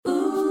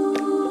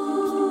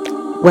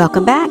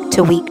Welcome back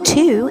to week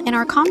 2 in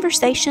our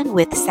conversation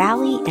with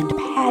Sally and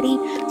Patty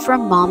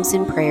from Moms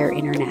in Prayer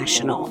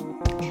International.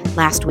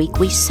 Last week,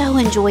 we so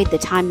enjoyed the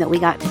time that we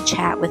got to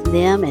chat with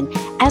them, and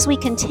as we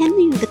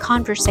continue the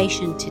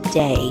conversation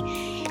today,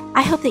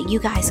 I hope that you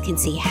guys can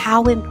see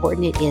how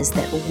important it is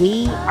that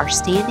we are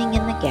standing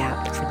in the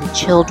gap for the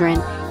children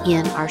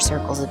in our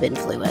circles of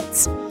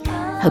influence.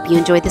 Hope you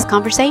enjoyed this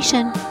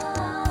conversation.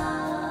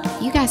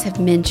 You guys have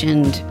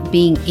mentioned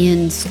being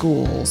in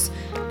schools.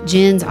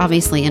 Jen's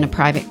obviously in a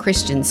private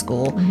Christian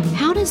school. Mm-hmm.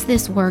 How does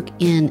this work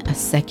in a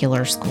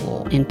secular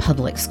school, in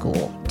public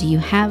school? Do you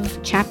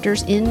have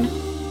chapters in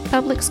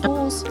public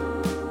schools?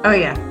 Oh,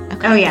 yeah.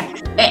 Okay. Oh, yeah.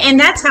 And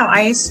that's how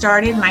I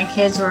started. My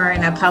kids were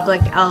in a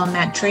public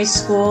elementary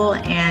school.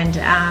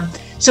 And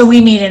so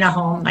we meet in a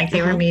home, like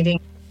they were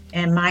meeting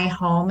in my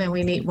home. And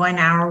we meet 1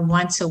 hour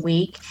once a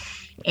week.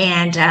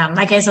 And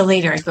like as a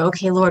leader, I go,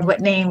 okay, Lord,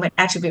 what name, what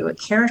attribute, what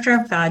character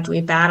of God do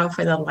we battle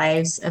for the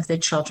lives of the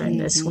children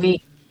this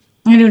week?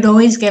 And it would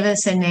always give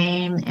us a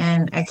name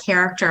and a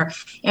character.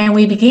 And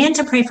we began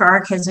to pray for our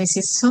kids. We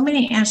see so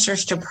many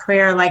answers to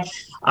prayer. Like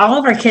all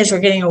of our kids were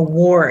getting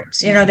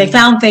awards. You know, they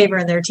found favor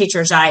in their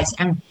teacher's eyes.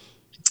 And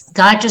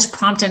God just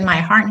prompted my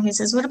heart. And he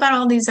says, what about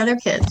all these other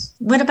kids?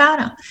 What about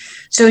them?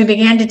 So we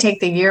began to take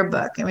the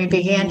yearbook and we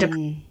began to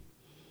pray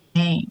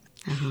name.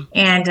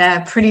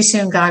 And pretty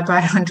soon God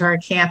brought onto our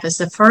campus,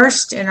 the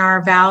first in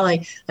our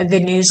valley, a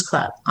Good News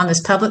Club on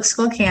this public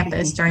school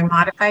campus during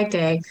modified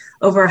day.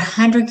 Over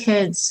 100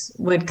 kids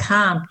would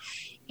come.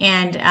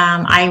 And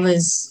I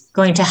was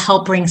going to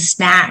help bring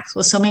snacks.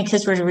 Well, so many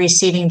kids were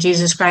receiving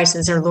Jesus Christ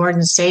as their Lord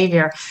and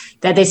Savior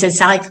that they said,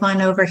 Sally, come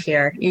on over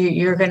here.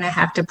 You're going to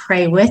have to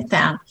pray with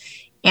them.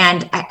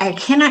 And I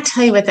cannot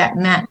tell you what that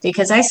meant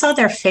because I saw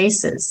their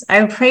faces.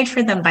 I prayed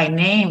for them by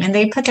name and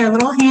they put their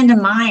little hand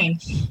in mine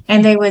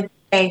and they would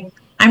say,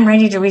 I'm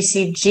ready to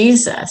receive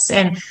Jesus.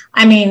 And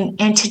I mean,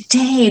 and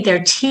today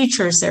they're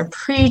teachers, they're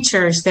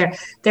preachers,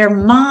 they're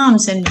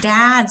moms and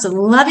dads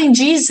loving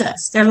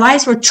Jesus. Their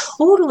lives were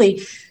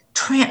totally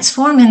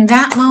transformed in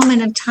that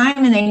moment of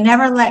time and they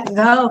never let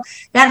go.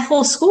 That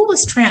whole school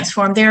was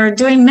transformed. They were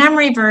doing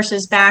memory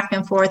verses back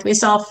and forth. We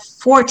saw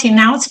 14,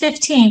 now it's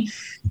 15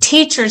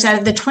 teachers out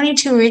of the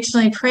 22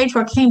 originally prayed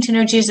for came to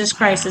know Jesus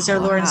Christ as their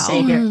Lord and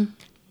Savior.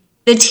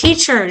 The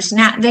teachers,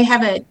 now they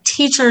have a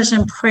teachers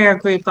and prayer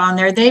group on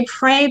there. They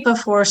pray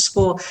before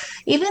school.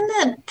 Even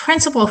the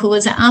principal, who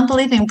was an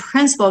unbelieving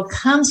principal,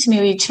 comes to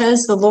me. We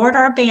chose the Lord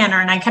our banner.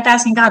 And I kept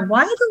asking God,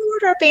 why the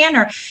Lord our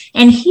banner?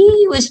 And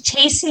he was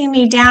chasing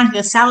me down. He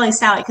goes, Sally,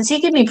 because he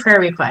gave me prayer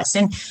requests.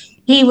 And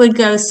he would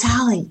go,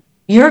 Sally,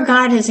 your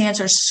God has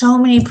answered so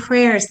many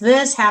prayers.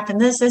 This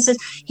happened, this.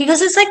 He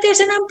goes, it's like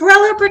there's an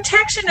umbrella of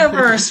protection over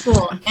our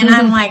school. And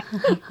I'm like,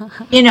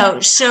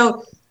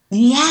 so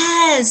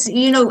yes,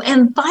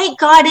 invite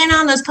God in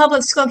on those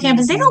public school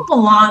campuses. They don't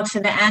belong to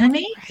the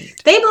enemy.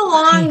 They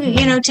belong,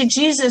 to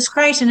Jesus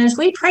Christ. And as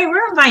we pray,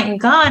 we're inviting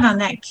God on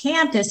that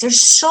campus. There's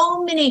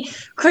so many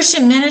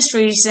Christian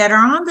ministries that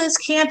are on those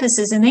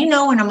campuses, and they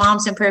know when a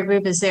Moms in Prayer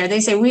group is there. They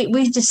say,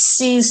 we just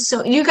see,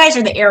 so you guys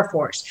are the Air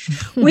Force.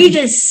 We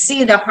just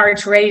see the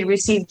hearts ready to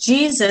receive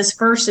Jesus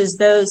versus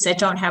those that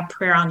don't have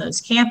prayer on those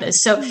campuses.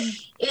 So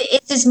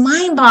it's just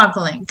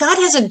mind-boggling. God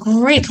has a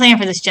great plan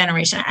for this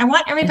generation. I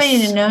want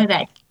everybody to know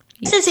that.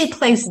 Just as he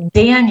placed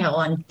Daniel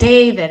and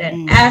David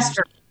and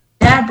Esther,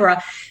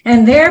 Deborah,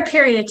 and their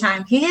period of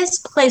time, he has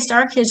placed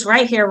our kids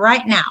right here,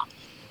 right now,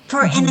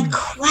 for an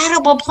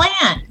incredible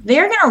plan.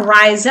 They're going to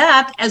rise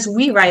up as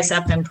we rise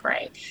up and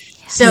pray.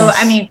 So,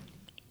 I mean,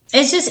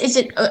 it's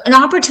an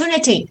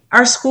opportunity.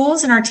 Our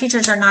schools and our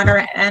teachers are not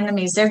our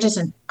enemies. They're just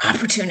an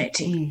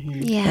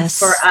opportunity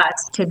for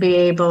us to be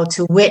able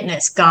to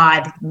witness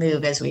God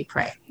move as we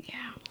pray. Yeah.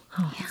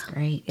 Oh, that's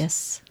great.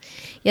 Yes.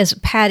 Yes.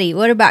 Patty,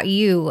 what about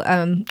you?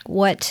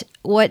 What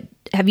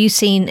have you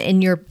seen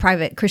in your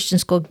private Christian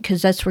school?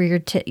 Because that's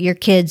where your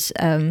kids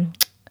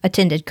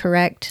attended,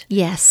 correct?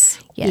 Yes,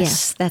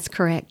 that's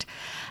correct.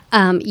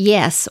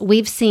 Yes,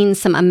 we've seen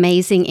some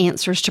amazing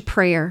answers to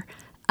prayer.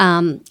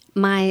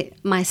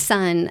 My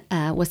son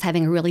was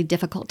having a really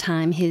difficult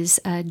time his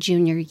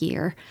junior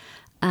year.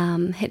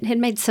 Had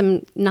made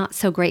some not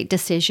so great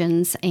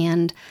decisions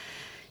and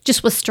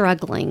just was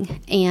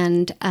struggling.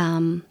 And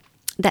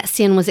that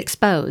sin was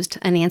exposed,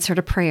 an answer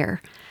to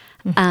prayer.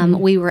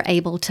 We were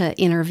able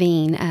to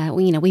intervene.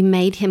 We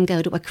made him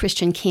go to a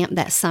Christian camp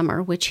that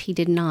summer, which he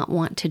did not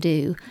want to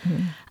do.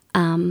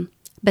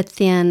 But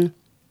then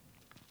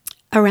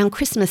around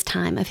Christmas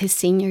time of his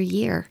senior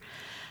year,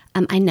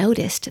 I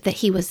noticed that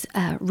he was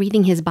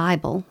reading his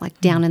Bible,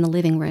 like down in the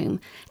living room,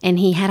 and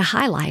he had a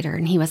highlighter,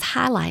 and he was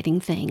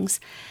highlighting things.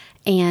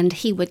 And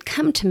he would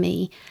come to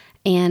me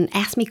and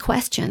ask me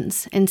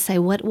questions and say,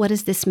 "What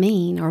does this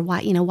mean?" Or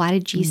why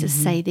did Jesus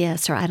say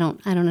this? Or I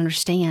don't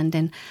understand.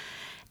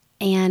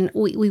 And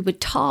we would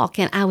talk,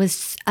 and I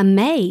was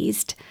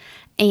amazed.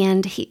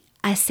 And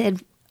I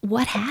said,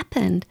 "What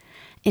happened?"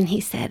 And he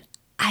said,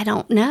 I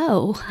don't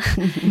know.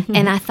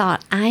 And I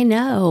thought, I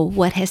know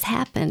what has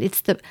happened.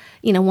 It's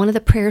one of the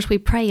prayers we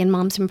pray in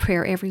Moms in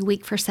Prayer every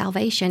week for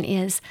salvation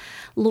is,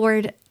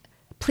 Lord,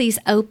 please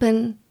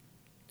open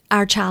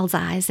our child's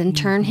eyes and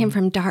turn him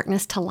from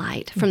darkness to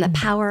light, from the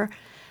power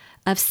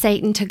of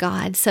Satan to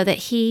God, so that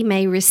he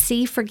may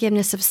receive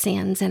forgiveness of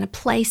sins and a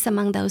place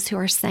among those who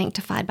are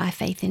sanctified by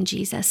faith in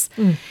Jesus.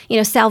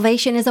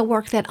 Salvation is a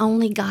work that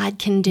only God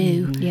can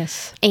do.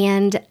 Yes.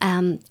 And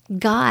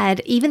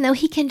God, even though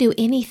he can do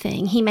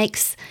anything, he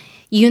makes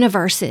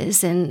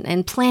universes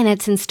and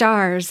planets and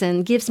stars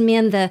and gives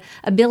men the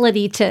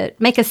ability to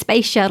make a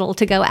space shuttle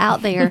to go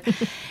out there.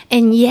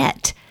 And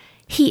yet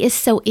he is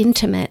so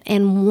intimate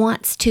and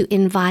wants to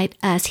invite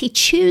us. He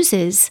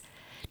chooses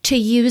to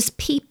use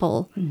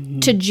people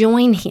to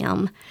join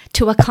him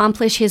to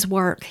accomplish his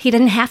work. He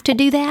didn't have to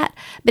do that,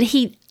 but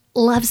he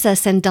loves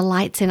us and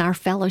delights in our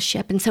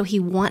fellowship, and so he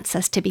wants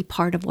us to be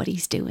part of what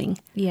he's doing.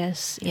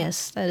 Yes,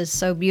 that is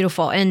so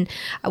beautiful. And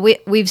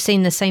we've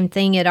seen the same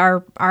thing at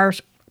our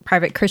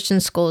private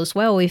Christian school as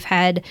well. We've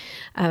had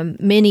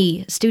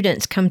many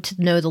students come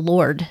to know the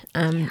Lord,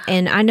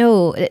 and I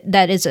know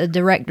that is a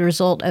direct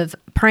result of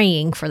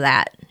praying for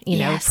that.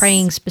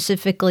 Praying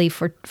specifically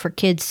for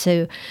kids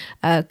to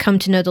come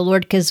to know the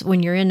Lord, because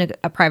when you're in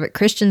a private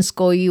Christian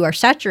school, you are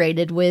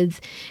saturated with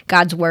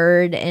God's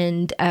word,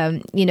 and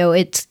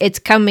it's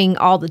coming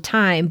all the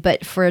time.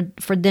 But for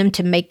them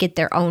to make it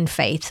their own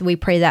faith, we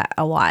pray that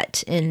a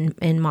lot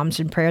in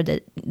Moms in Prayer,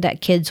 that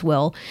kids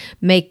will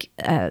make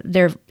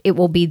it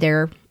will be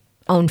their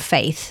own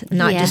faith,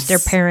 not just their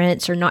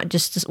parents or not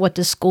just what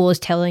the school is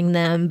telling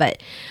them,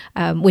 but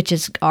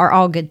which are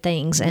all good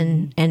things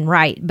and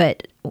right.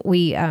 But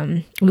we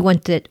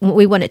want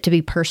it to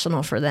be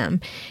personal for them,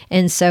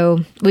 and so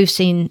we've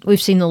seen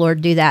the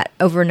Lord do that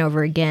over and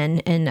over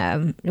again.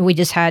 And we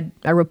just had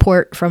a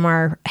report from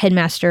our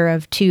headmaster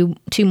of two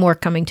more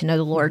coming to know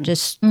the Lord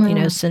just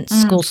since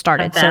school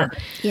started. So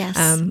yes,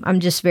 I'm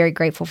just very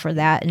grateful for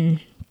that. And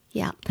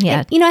yeah.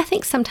 And, I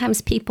think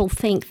sometimes people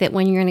think that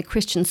when you're in a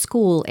Christian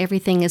school,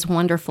 everything is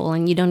wonderful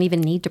and you don't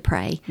even need to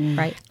pray.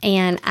 Right.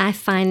 And I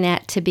find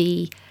that to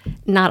be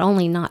not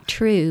only not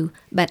true,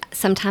 but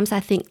sometimes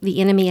I think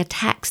the enemy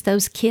attacks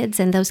those kids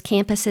and those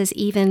campuses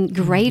even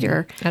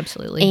greater.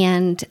 Absolutely.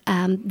 And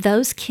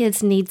those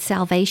kids need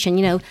salvation.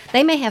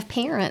 They may have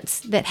parents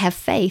that have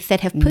faith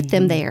that have put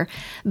them there,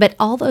 but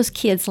all those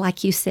kids,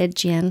 like you said,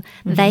 Jen,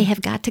 they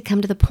have got to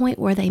come to the point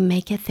where they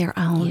make it their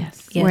own,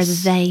 where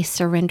they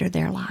surrender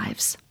their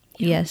lives.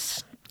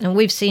 Yes. And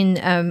we've seen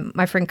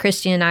my friend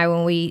Christy and I,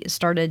 when we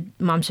started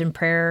Moms in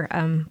Prayer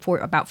for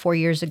about 4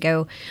 years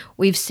ago,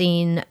 we've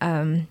seen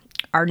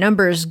our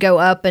numbers go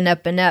up and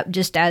up and up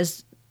just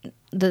as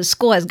the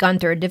school has gone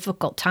through a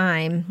difficult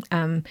time.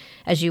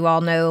 As you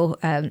all know,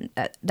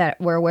 that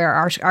where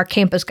our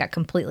campus got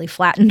completely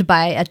flattened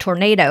by a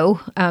tornado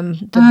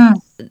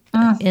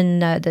in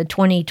the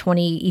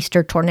 2020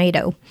 Easter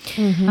tornado.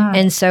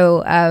 And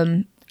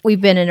so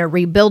we've been in a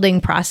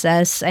rebuilding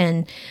process,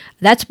 and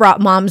that's brought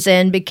moms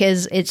in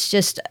because it's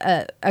just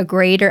a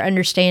greater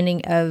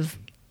understanding of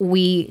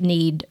we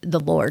need the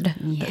Lord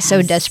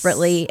so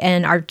desperately,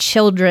 and our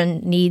children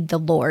need the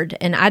Lord.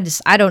 And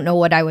I don't know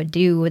what I would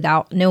do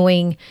without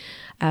knowing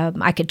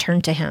I could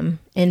turn to him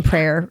in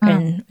prayer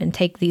and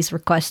take these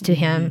requests to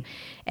him.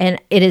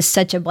 And it is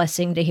such a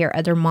blessing to hear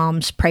other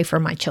moms pray for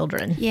my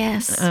children.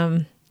 Yes.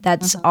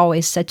 That's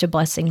always such a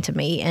blessing to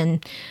me,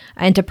 and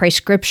to pray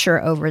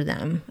scripture over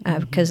them,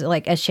 because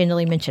like as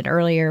Chandelier mentioned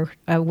earlier,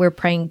 we're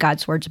praying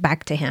God's words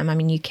back to him. I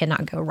mean, you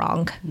cannot go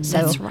wrong.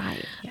 That's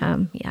right.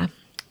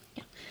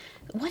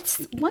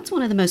 What's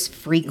one of the most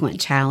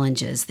frequent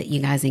challenges that you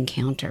guys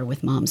encounter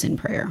with Moms in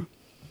Prayer?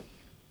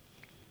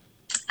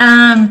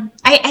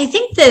 I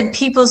think that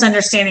people's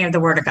understanding of the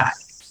Word of God.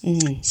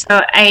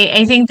 So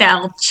I think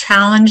that'll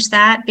challenge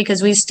that,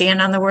 because we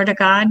stand on the Word of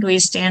God. We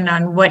stand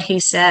on what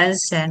He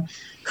says and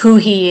who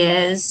He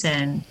is,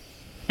 and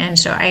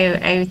so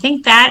I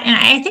think that, and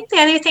I think the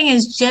other thing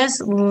is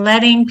just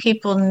letting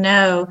people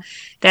know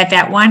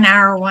that 1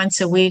 hour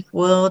once a week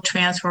will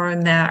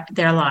transform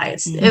their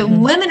lives.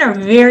 Women are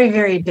very,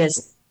 very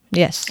busy.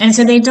 Yes. And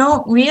so they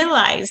don't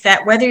realize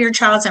that whether your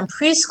child's in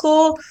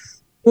preschool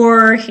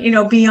or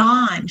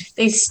beyond,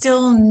 they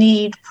still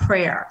need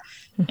prayer.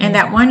 And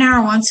that 1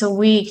 hour once a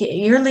week,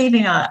 you're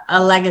leaving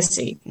a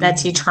legacy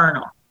that's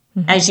eternal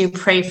as you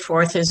pray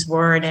forth His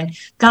word. And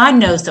God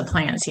knows the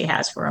plans He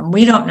has for them.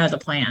 We don't know the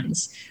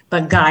plans,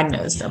 but God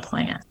knows the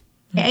plan.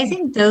 I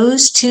think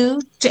those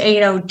two,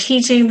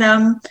 teaching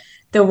them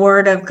the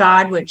word of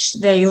God, which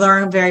they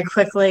learn very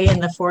quickly in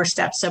the 4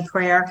 steps of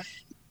prayer,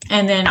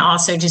 and then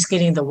also just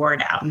getting the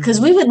word out. Because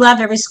we would love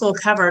every school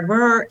covered.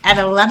 We're at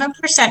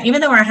 11%,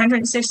 even though we're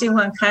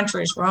 161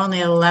 countries, we're only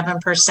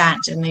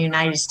 11% in the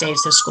United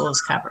States of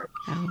schools covered.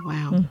 Oh,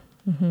 wow.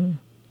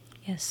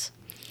 Yes.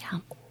 Yeah.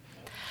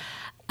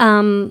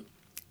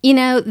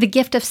 The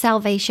gift of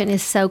salvation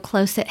is so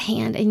close at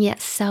hand, and yet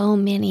so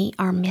many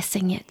are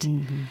missing it.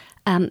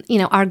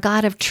 Our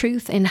God of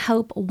truth and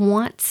hope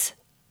wants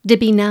to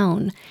be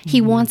known.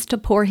 He wants to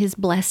pour His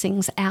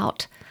blessings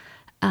out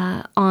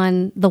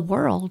on the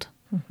world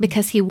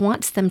because he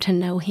wants them to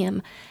know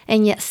him.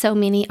 And yet so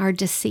many are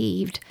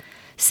deceived.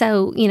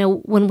 So,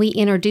 when we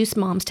introduce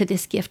moms to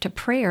this gift of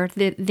prayer,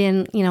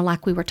 then,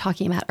 like we were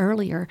talking about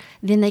earlier,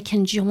 then they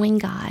can join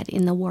God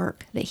in the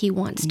work that he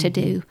wants to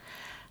do.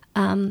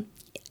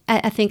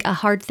 I think a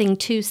hard thing,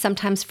 too,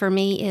 sometimes for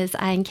me is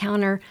I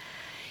encounter,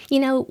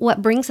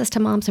 what brings us to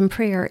Moms in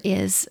Prayer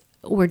is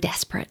we're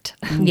desperate.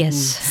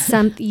 Yes.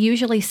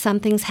 Usually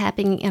something's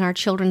happening in our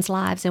children's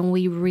lives and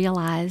we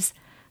realize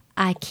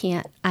I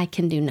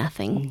can do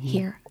nothing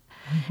here.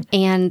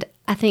 And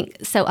I think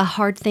so a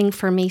hard thing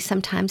for me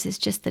sometimes is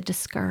just the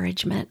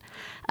discouragement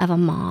of a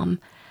mom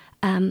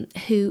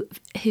who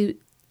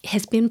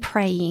has been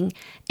praying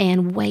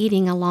and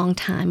waiting a long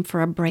time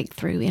for a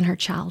breakthrough in her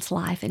child's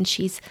life, and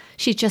she's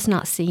just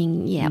not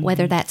seeing yet,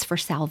 whether that's for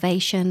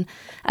salvation,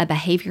 a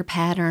behavior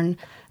pattern,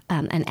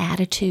 an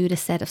attitude, a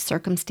set of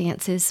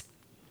circumstances.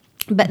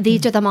 But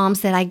these are the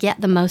moms that I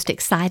get the most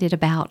excited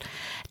about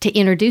to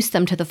introduce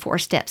them to the 4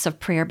 steps of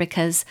prayer,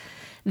 because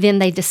then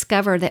they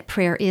discover that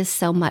prayer is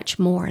so much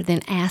more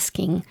than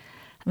asking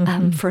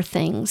for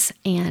things.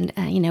 And,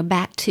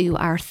 back to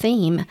our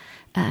theme,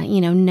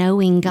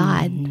 knowing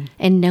God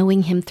and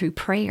knowing him through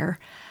prayer,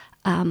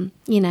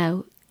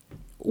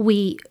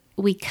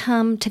 we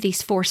come to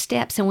these 4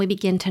 steps and we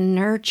begin to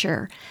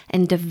nurture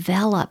and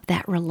develop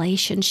that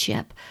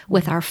relationship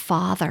with our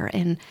Father.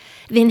 And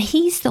then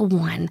he's the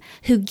one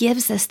who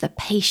gives us the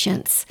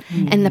patience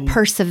and the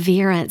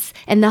perseverance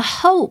and the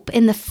hope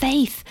and the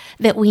faith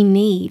that we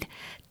need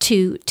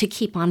to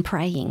keep on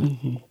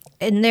praying.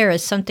 And there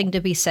is something to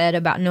be said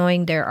about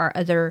knowing there are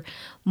other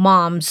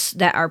moms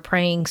that are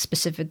praying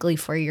specifically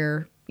for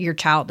your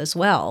child as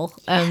well.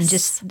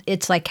 Yes.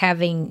 It's like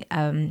having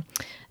an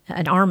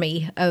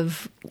army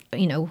of,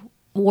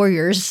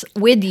 warriors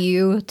with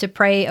you to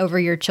pray over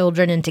your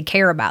children and to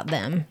care about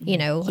them,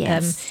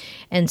 Yes.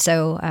 And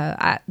so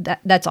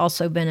that's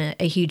also been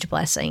a huge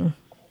blessing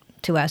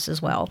to us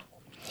as well.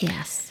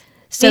 Yes.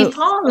 So we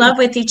fall in love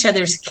with each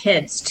other's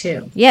kids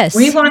too. Yes.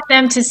 We want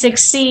them to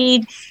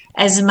succeed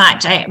as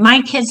much.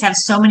 My kids have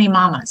so many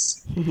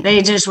mamas.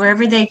 They just,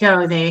 wherever they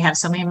go, they have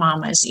so many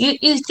mamas.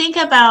 You think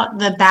about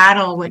the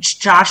battle which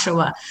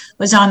Joshua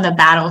was on the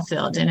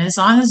battlefield. And as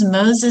long as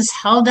Moses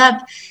held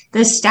up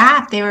the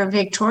staff, they were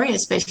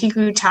victorious, but he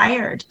grew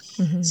tired.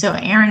 So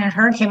Aaron and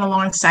Hur came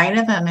alongside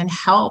of him and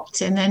helped.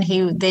 And then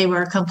they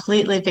were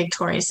completely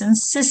victorious. And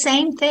it's the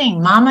same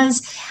thing.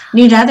 Mamas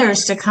need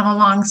others to come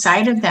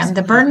alongside of them.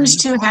 The burden's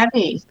too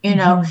heavy,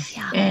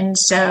 and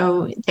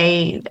so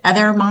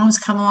other moms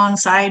come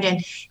alongside,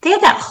 and they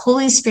have that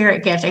Holy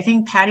Spirit gift. I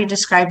think Patty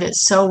described it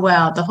so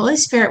well. The Holy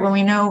Spirit, when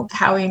we know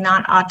how we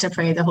not ought to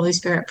pray, the Holy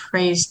Spirit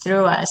prays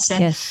through us.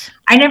 And Yes.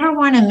 I never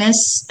want to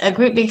miss a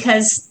group,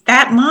 because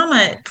that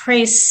mama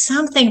prays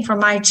something for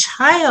my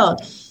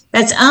child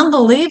that's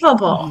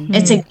unbelievable.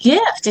 It's a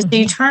gift. It's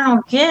the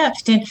eternal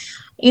gift. And,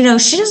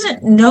 she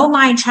doesn't know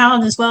my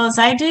child as well as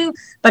I do,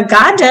 but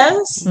God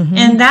does.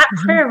 And that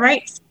prayer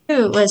right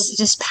through was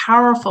just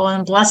powerful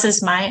and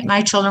blesses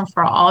my children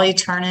for all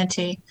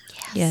eternity.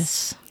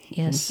 Yes.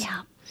 Yes.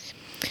 Yeah.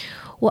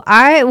 Well,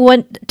 I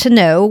want to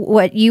know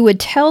what you would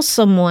tell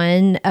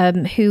someone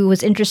who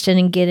was interested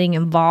in getting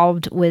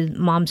involved with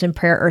Moms in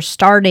Prayer or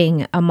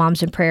starting a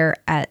Moms in Prayer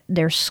at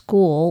their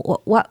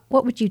school. What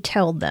would you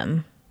tell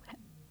them?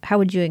 How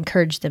would you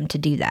encourage them to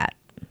do that?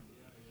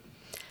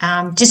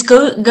 Just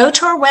go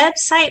to our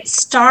website,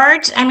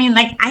 start. I mean,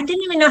 I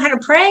didn't even know how to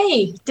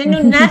pray. Didn't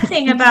know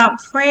nothing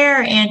about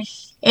prayer. And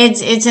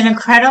it's an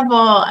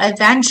incredible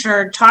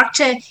adventure. Talk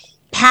to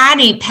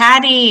Patty.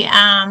 Patty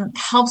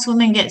helps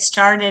women get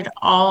started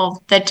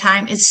all the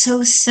time. It's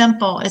so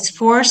simple. It's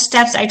 4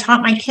 steps. I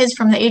taught my kids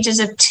from the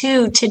ages of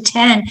 2 to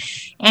 10,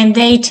 and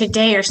they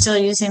today are still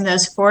using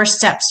those 4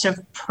 steps of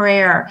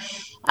prayer.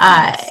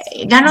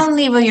 Not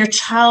only will your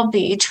child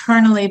be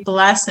eternally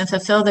blessed and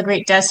fulfill the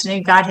great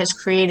destiny God has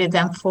created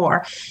them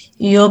for,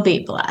 you'll be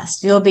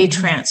blessed. You'll be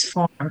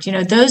transformed.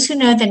 Those who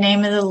know the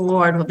name of the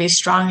Lord will be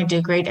strong and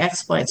do great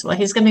exploits. Well,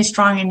 he's going to be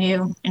strong in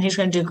you, and he's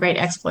going to do great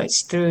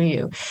exploits through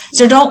you.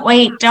 So don't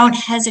wait. Don't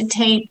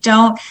hesitate.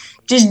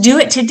 Just do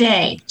it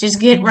today.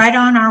 Just get right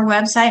on our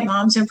website,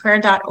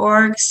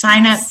 momsinprayer.org.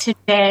 Sign up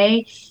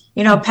today.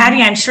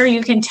 Patty, I'm sure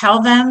you can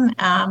tell them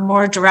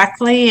more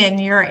directly in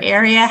your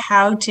area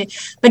how to,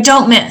 but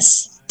don't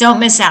miss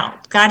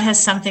out. God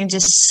has something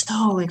just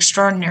so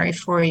extraordinary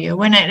for you.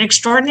 When an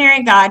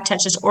extraordinary God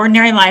touches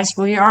ordinary lives,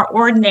 we are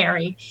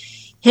ordinary.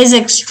 His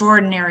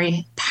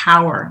extraordinary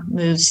power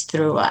moves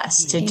through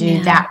us to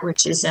do that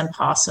which is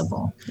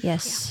impossible.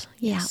 Yes.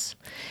 Yes.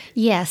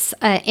 Yes,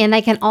 and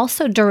they can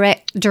also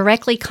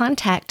directly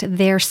contact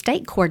their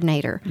state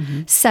coordinator.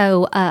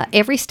 So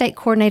every state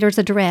coordinator's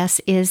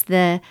address is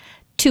the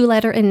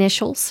 2-letter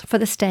initials for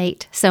the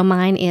state. So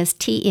mine is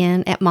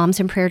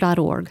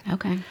tn@momsinprayer.org.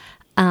 Okay.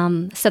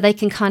 So they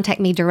can contact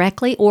me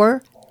directly,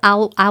 or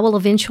I will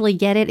eventually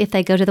get it if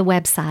they go to the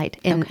website.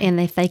 And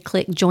if they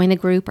click join a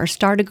group or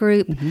start a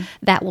group,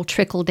 that will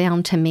trickle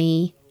down to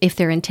me if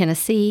they're in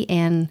Tennessee,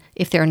 and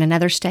if they're in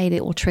another state,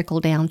 it will trickle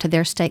down to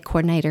their state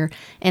coordinator,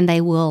 and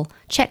they will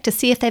check to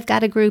see if they've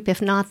got a group.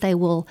 If not, they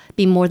will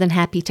be more than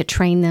happy to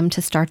train them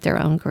to start their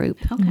own group.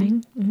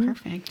 Okay,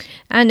 perfect.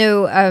 I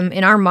know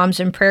in our Moms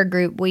in Prayer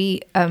group,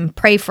 we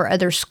pray for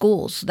other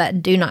schools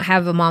that do not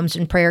have a Moms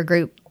in Prayer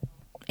group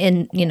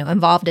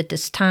involved at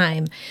this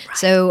time. Right.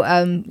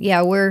 So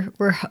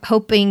we're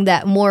hoping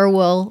that more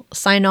will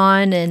sign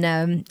on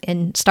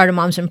and start a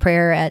Moms in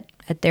Prayer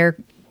at their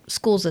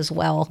schools as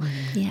well.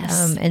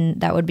 Yes. And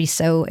that would be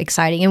so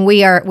exciting. And we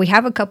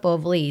have a couple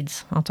of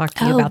leads. I'll talk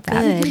to you about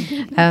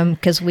that.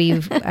 Because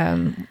we've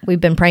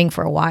been praying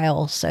for a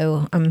while.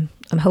 So I'm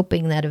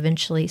hoping that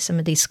eventually some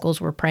of these schools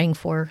we're praying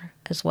for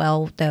as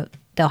well, that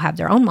they'll have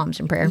their own Moms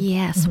in Prayer.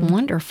 Yes,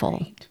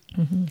 wonderful.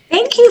 Mm-hmm.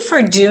 Thank you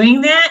for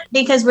doing that,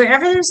 because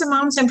wherever there's a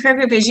Moms in Prayer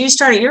group, as you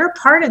started, you're a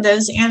part of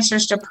those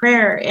answers to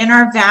prayer. In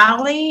our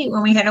valley,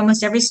 when we had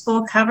almost every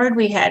school covered,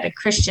 we had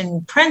Christian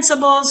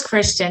principals,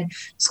 Christian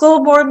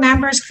school board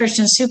members,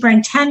 Christian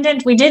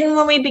superintendent. We didn't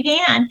when we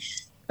began,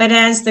 but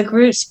as the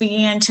groups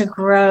began to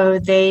grow,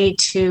 they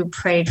too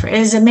prayed for it. It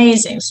is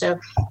amazing. So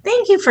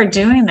thank you for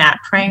doing that,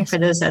 praying for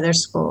those other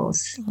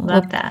schools.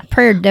 Love that.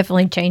 Prayer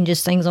definitely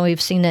changes things, and we've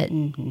seen it.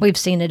 We've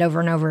seen it over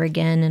and over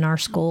again in our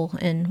school,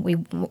 and we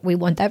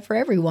want that for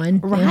everyone.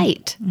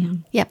 Right. Yeah.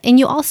 Yep. And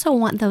you also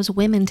want those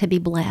women to be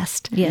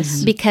blessed.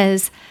 Yes.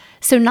 Because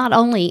so not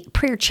only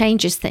prayer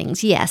changes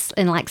things, yes,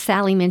 and like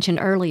Sally mentioned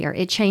earlier,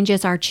 it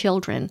changes our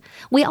children.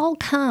 We all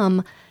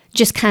come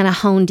just kind of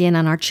honed in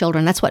on our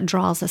children. That's what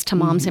draws us to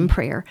Moms in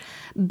Prayer.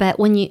 But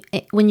when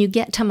you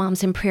get to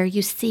Moms in Prayer,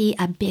 you see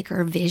a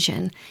bigger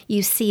vision.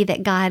 You see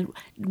that God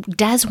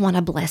does want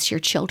to bless your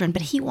children,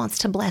 but He wants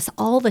to bless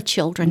all the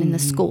children in the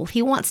school.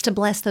 He wants to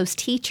bless those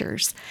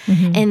teachers.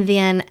 And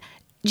then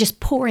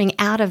just pouring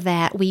out of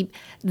that,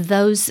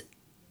 those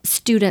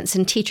students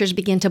and teachers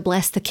begin to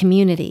bless the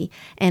community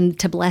and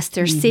to bless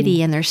their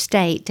city and their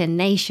state, and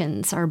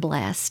nations are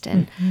blessed.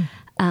 And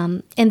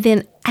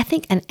then I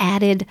think an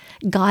added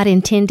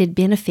God-intended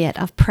benefit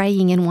of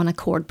praying in one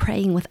accord,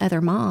 praying with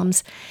other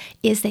moms,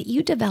 is that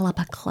you develop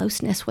a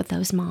closeness with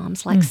those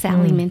moms, like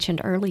Sally mentioned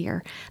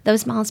earlier.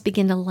 Those moms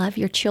begin to love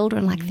your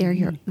children like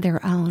they're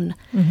their own.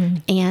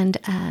 And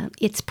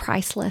it's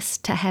priceless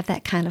to have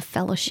that kind of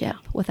fellowship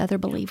with other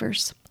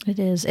believers. It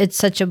is. It's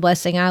such a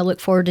blessing. I look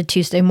forward to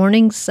Tuesday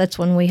mornings. That's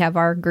when we have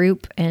our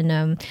group,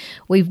 and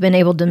we've been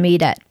able to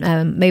meet at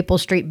Maple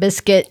Street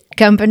Biscuit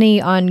Company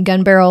on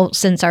Gun Barrel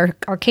since our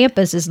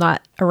campus is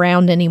not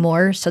around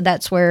anymore. So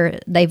that's where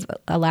they've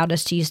allowed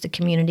us to use the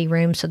community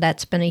room. So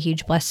that's been a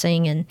huge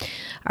blessing. And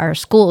our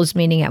school is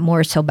meeting at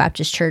Morris Hill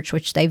Baptist Church,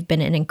 which they've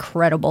been an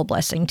incredible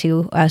blessing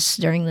to us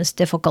during this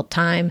difficult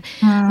time.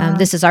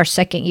 This is our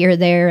second year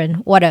there, and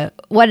what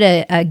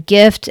a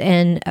gift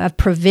and a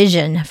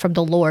provision from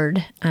the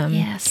Lord.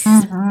 Yes.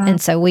 And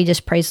so we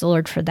just praise the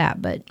Lord for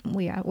that. But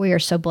we are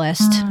so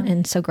blessed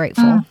and so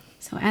grateful.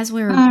 So as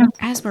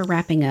we're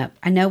wrapping up,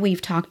 I know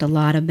we've talked a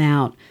lot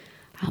about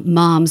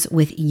moms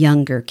with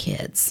younger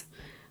kids.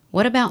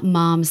 What about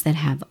moms that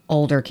have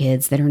older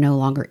kids that are no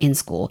longer in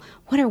school?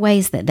 What are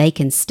ways that they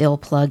can still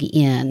plug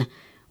in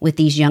with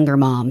these younger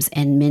moms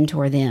and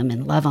mentor them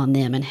and love on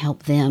them and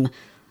help them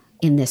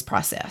in this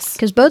process?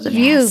 Because both of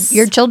you,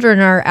 your children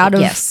are out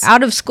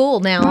of school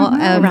now.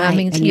 Right. I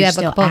mean, and you you're have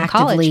still a couple in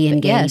college, actively but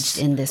engaged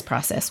in this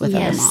process with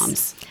other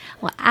moms.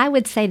 Well, I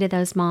would say to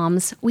those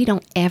moms, we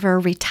don't ever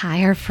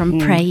retire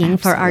from praying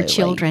for our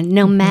children,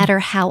 no matter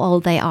how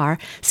old they are.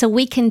 So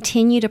we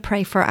continue to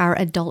pray for our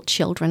adult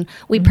children.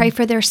 We pray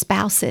for their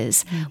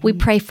spouses. We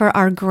pray for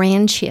our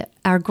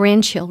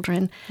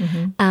grandchildren.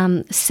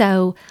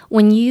 So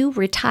when you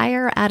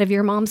retire out of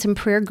your Moms in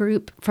Prayer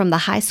group from the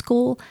high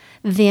school,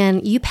 then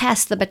you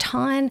pass the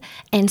baton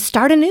and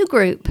start a new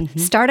group,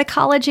 start a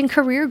college and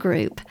career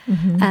group.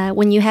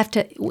 When you have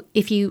to,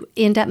 if you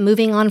end up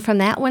moving on from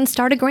that one,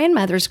 start a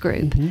grandmother's group.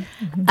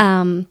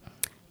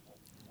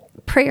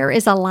 Prayer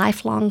is a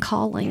lifelong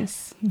calling.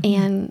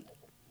 And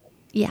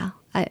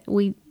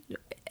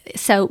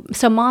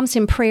so Moms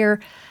in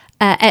Prayer,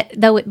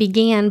 though it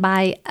began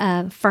by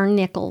Fern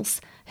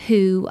Nichols,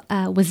 who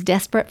was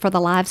desperate for the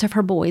lives of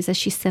her boys as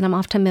she sent them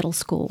off to middle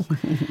school.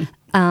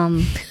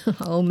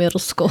 Middle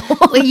school.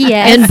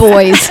 Yes. And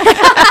boys.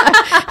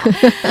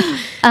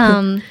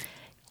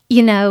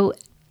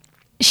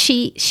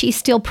 She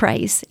still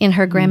prays in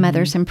her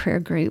grandmother's in prayer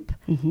group.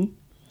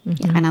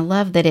 And I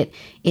love that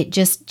it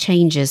just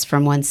changes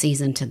from one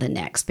season to the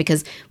next,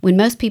 because when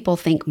most people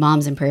think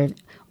Moms in Prayer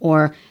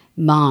or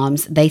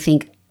moms, they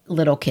think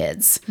little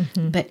kids,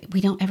 but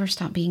we don't ever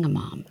stop being a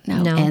mom.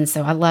 No. And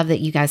so I love that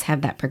you guys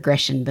have that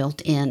progression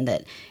built in,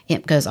 that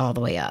it goes all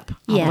the way up,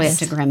 all the way up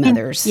to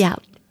grandmothers.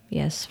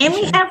 Yes. And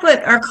we have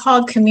what are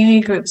called community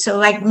groups. So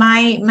like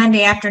my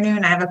Monday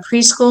afternoon, I have a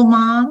preschool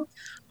mom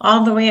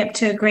all the way up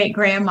to a great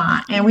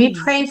grandma. And we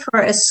pray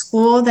for a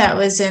school that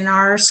was in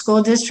our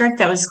school district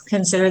that was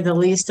considered the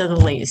least of the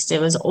least.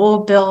 It was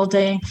old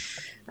building,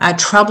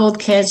 troubled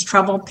kids,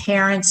 troubled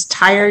parents,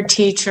 tired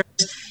teachers.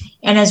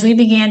 And as we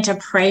began to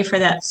pray for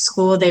that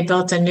school, they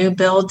built a new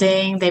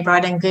building. They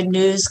brought in Good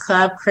News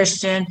Club,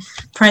 Christian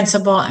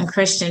principal, and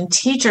Christian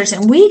teachers.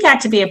 And we got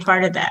to be a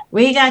part of that.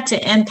 We got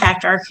to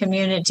impact our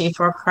community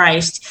for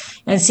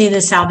Christ and see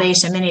the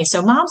salvation of many.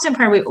 So Moms in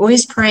Prayer, we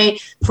always pray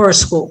for a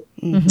school.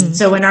 Mm-hmm.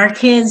 So when our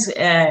kids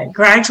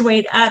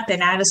graduate up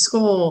and out of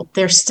school,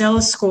 there's still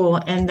a school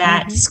in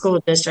that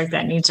school district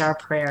that needs our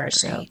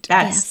prayers. So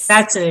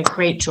that's a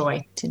great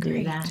joy to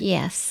do that.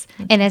 Yes.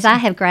 And as I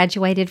have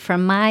graduated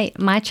from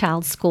my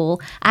child's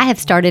school, I have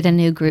started a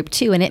new group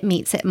too, and it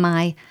meets at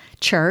my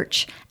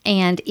church,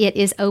 and it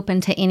is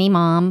open to any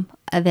mom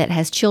that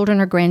has children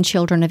or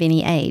grandchildren of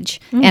any age.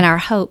 And our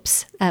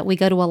hopes, we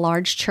go to a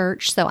large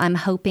church, so I'm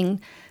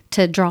hoping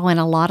to draw in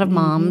a lot of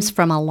moms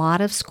from a lot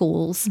of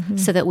schools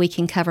so that we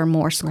can cover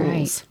more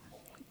schools.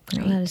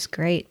 Right. Oh, that is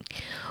great.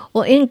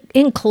 Well,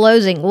 in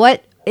closing,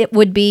 what it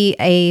would be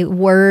a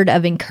word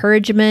of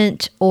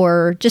encouragement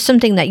or just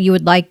something that you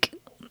would like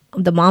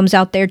the moms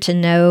out there to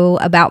know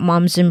about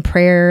Moms in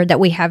Prayer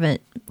that we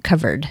haven't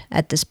covered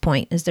at this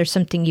point? Is there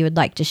something you would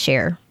like to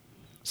share,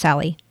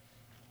 Sally?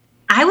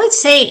 I would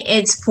say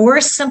it's 4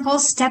 simple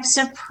steps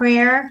of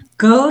prayer.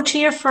 Go to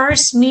your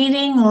first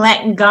meeting,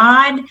 let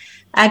God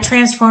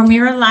transform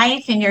your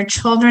life and your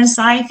children's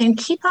life, and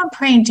keep on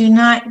praying. Do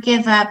not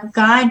give up.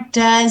 God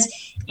does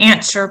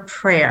answer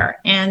prayer.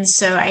 And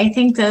so I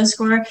think those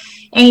were,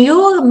 and you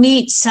will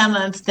meet some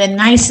of the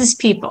nicest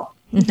people,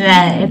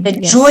 the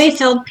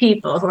joy-filled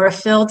people who are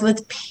filled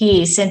with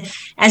peace. And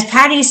as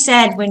Patty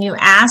said, when you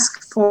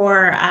ask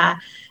for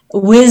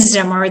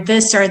wisdom or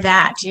this or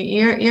that,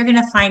 you're going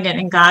to find it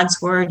in God's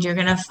word. You're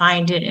going to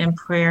find it in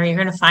prayer. You're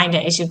going to find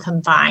it as you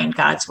combine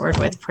God's word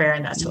with prayer.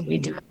 And that's what we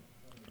do.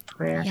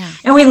 Prayer. Yeah.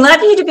 And we love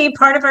you to be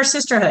part of our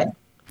sisterhood.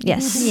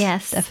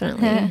 Yes,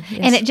 definitely. Yes.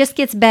 And it just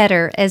gets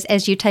better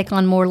as you take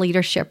on more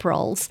leadership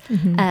roles.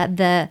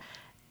 The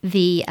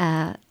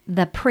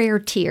prayer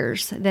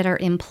tiers that are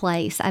in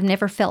place. I've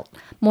never felt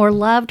more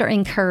loved or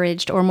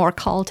encouraged or more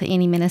called to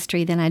any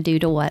ministry than I do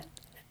to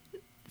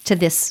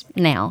this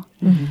now.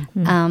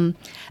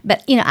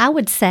 But I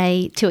would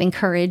say to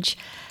encourage.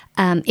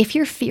 If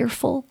you're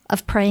fearful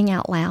of praying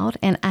out loud,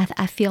 and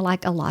I feel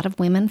like a lot of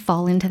women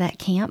fall into that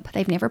camp,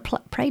 they've never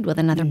prayed with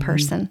another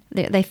person.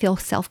 They feel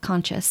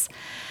self-conscious.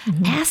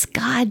 Ask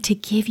God to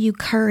give you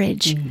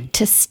courage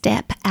to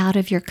step out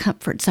of your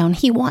comfort zone.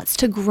 He wants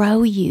to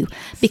grow you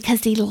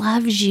because He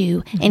loves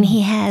you, and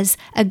He has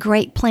a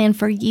great plan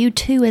for you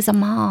too as a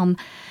mom.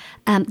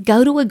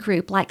 Go to a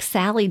group like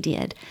Sally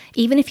did.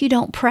 Even if you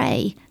don't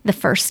pray the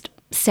first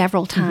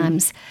several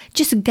times,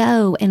 just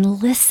go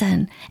and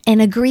listen and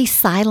agree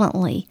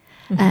silently.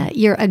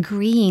 You're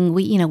agreeing.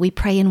 We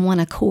pray in one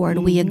accord.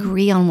 We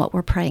agree on what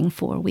we're praying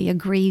for. We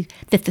agree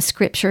that the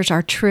scriptures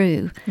are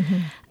true.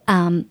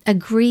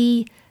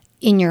 Agree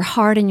in your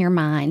heart and your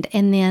mind.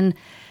 And then,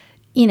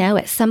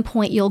 at some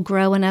point you'll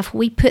grow enough.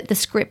 We put the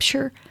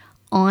scripture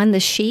on the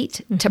sheet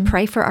to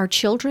pray for our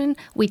children.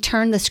 We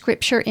turn the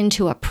scripture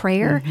into a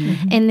prayer,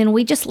 and then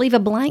we just leave a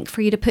blank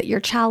for you to put your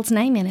child's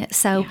name in it.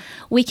 So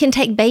we can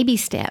take baby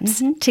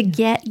steps to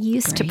get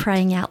used to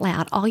praying out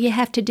loud. All you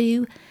have to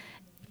do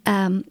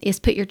is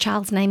put your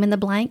child's name in the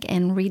blank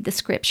and read the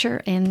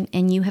scripture,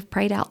 and you have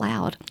prayed out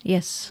loud.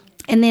 Yes.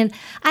 And then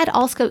I'd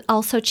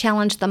also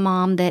challenge the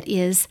mom that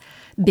is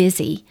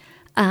busy.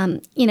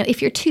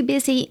 If you're too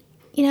busy,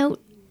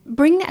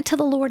 bring that to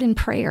the Lord in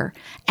prayer.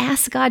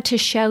 Ask God to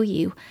show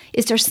you,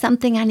 is there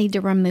something I need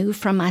to remove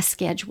from my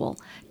schedule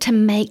to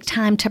make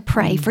time to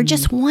pray for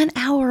just 1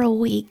 hour a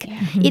week?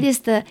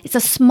 It's a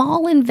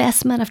small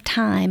investment of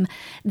time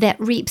that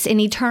reaps an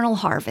eternal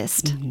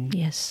harvest.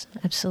 Yes,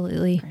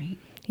 absolutely. Great.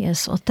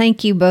 Yes. Well,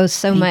 thank you both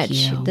so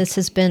much. This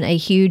has been a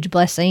huge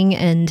blessing,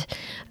 and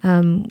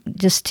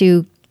just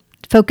to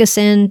focus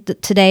in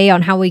today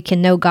on how we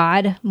can know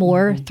God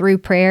more through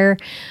prayer.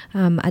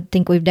 I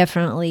think we've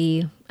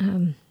definitely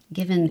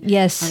given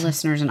our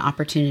listeners an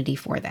opportunity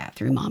for that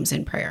through Moms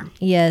in Prayer.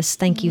 Yes,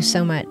 thank you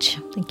so much.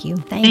 Thank you.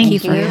 Thank you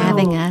for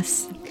having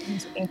us.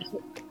 Thank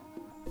you.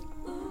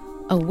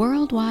 A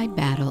worldwide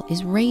battle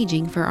is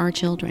raging for our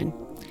children.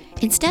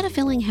 Instead of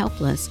feeling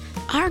helpless,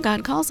 our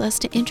God calls us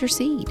to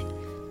intercede.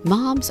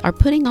 Moms are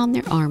putting on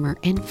their armor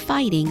and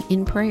fighting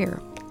in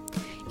prayer.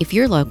 If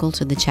you're local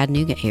to the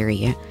Chattanooga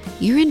area,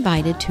 you're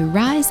invited to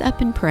Rise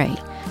Up and Pray,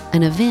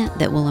 an event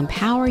that will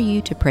empower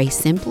you to pray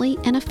simply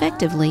and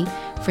effectively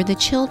for the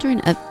children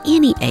of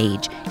any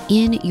age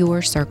in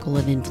your circle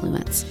of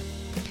influence.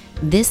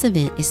 This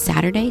event is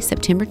Saturday,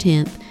 September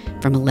 10th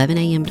from 11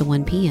 a.m. to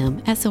 1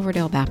 p.m. at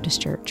Silverdale Baptist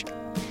Church.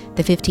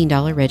 The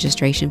 $15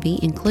 registration fee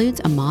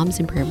includes a Moms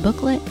in Prayer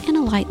booklet and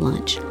a light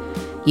lunch.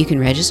 You can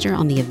register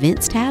on the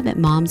events tab at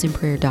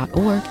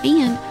momsinprayer.org,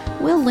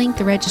 and we'll link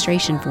the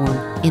registration form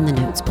in the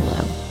notes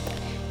below.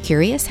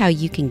 Curious how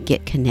you can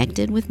get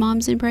connected with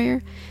Moms in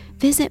Prayer?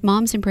 Visit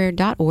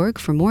momsinprayer.org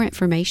for more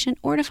information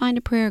or to find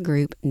a prayer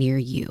group near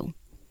you.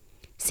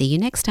 See you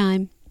next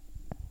time.